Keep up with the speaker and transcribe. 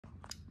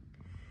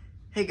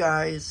Hey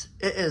guys,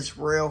 it is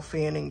Rail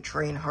Fanning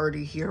Train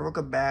Hardy here.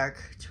 Welcome back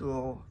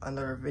to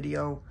another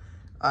video.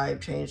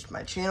 I've changed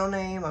my channel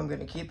name. I'm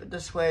going to keep it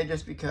this way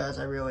just because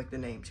I really like the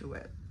name to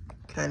it.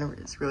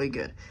 It's really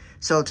good.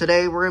 So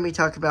today we're going to be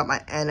talking about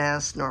my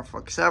NS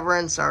Norfolk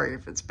Southern. Sorry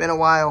if it's been a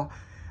while.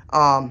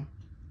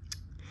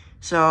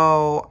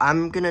 So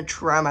I'm going to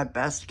try my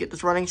best to get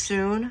this running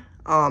soon.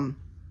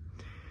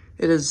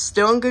 It is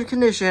still in good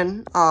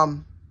condition.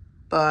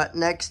 But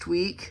next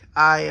week,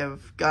 I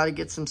have got to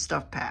get some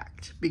stuff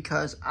packed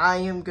because I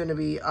am going to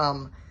be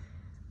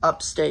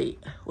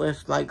upstate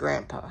with my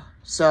grandpa.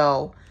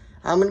 So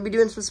I'm going to be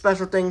doing some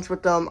special things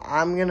with them.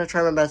 I'm going to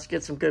try my best to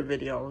get some good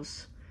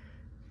videos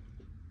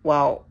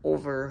while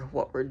over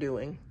what we're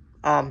doing.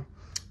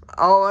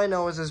 All I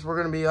know is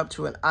we're going to be up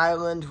to an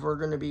island. We're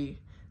going to be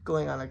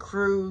going on a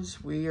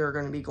cruise. We are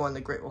going to be going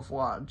to Great Wolf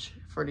Lodge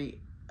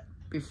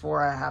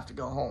before I have to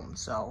go home.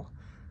 So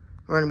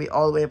we're going to be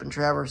all the way up in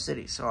Traverse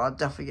City, so I'll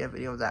definitely get a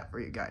video of that for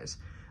you guys.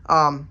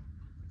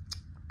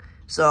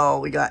 So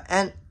we got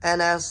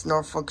NS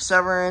Norfolk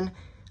Southern,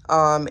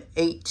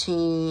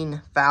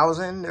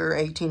 18,000 or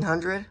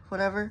 1,800,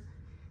 whatever.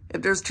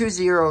 If there's 2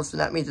 zeros, then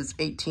that means it's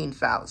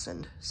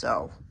 18,000.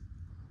 So,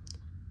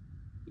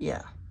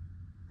 yeah.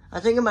 I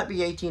think it might be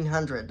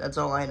 1,800. That's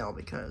all I know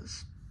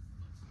because,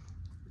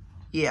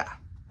 yeah.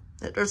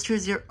 If there's 2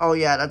 zeros, oh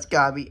yeah, that's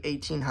gotta be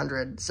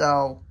 1,800.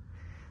 So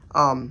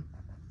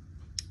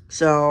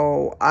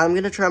I'm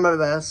going to try my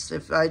best.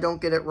 If I don't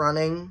get it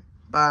running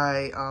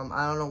by,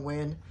 I don't know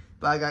when,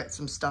 but I got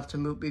some stuff to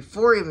move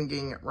before even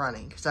getting it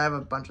running, because I have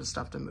a bunch of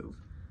stuff to move.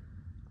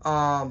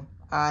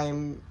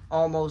 I'm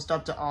almost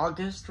up to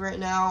August right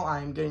now.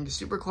 I'm getting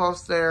super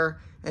close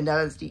there, and that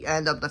is the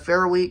end of the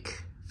fair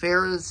week.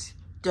 Fair is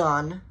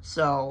done,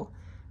 so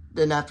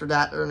then after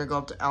that, they're going to go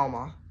up to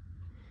Elma.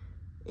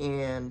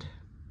 And,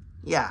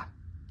 yeah.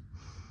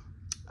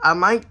 I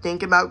might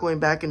think about going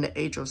back into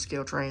HO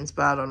scale trains,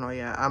 but I don't know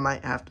yet. I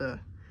might have to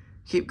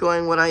keep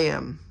going what I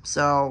am.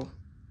 So,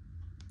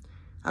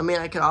 I mean,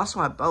 I could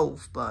also have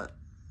both, but,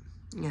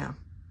 yeah.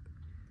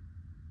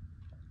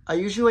 I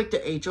usually like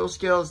the HO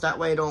scales. That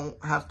way I don't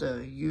have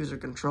to use a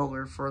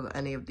controller for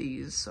any of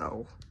these.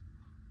 So,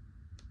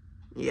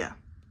 yeah.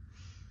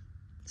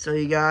 So,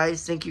 you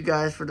guys, thank you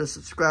guys for the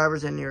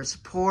subscribers and your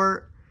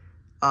support.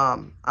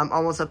 I'm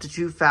almost up to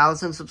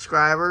 2,000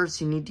 subscribers.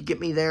 You need to get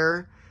me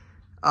there.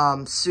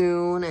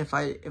 Soon, if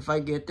I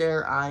get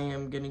there, I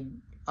am gonna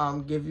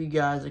give you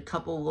guys a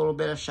little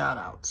bit of shout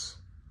outs,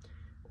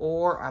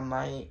 or I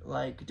might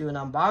do an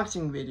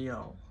unboxing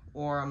video,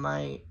 or I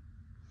might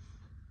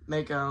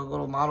make a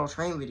little model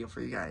train video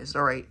for you guys.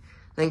 All right,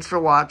 thanks for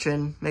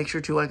watching. Make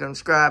sure to like and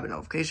subscribe and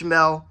notification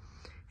bell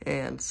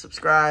and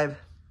subscribe.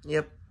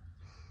 Yep,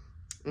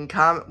 and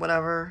comment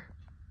whatever,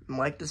 and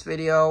like this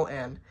video,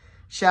 and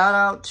shout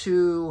out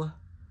to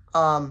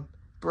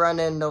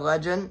Brennan the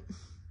Legend.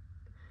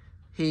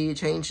 He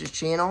changed his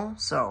channel,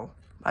 so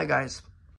bye guys.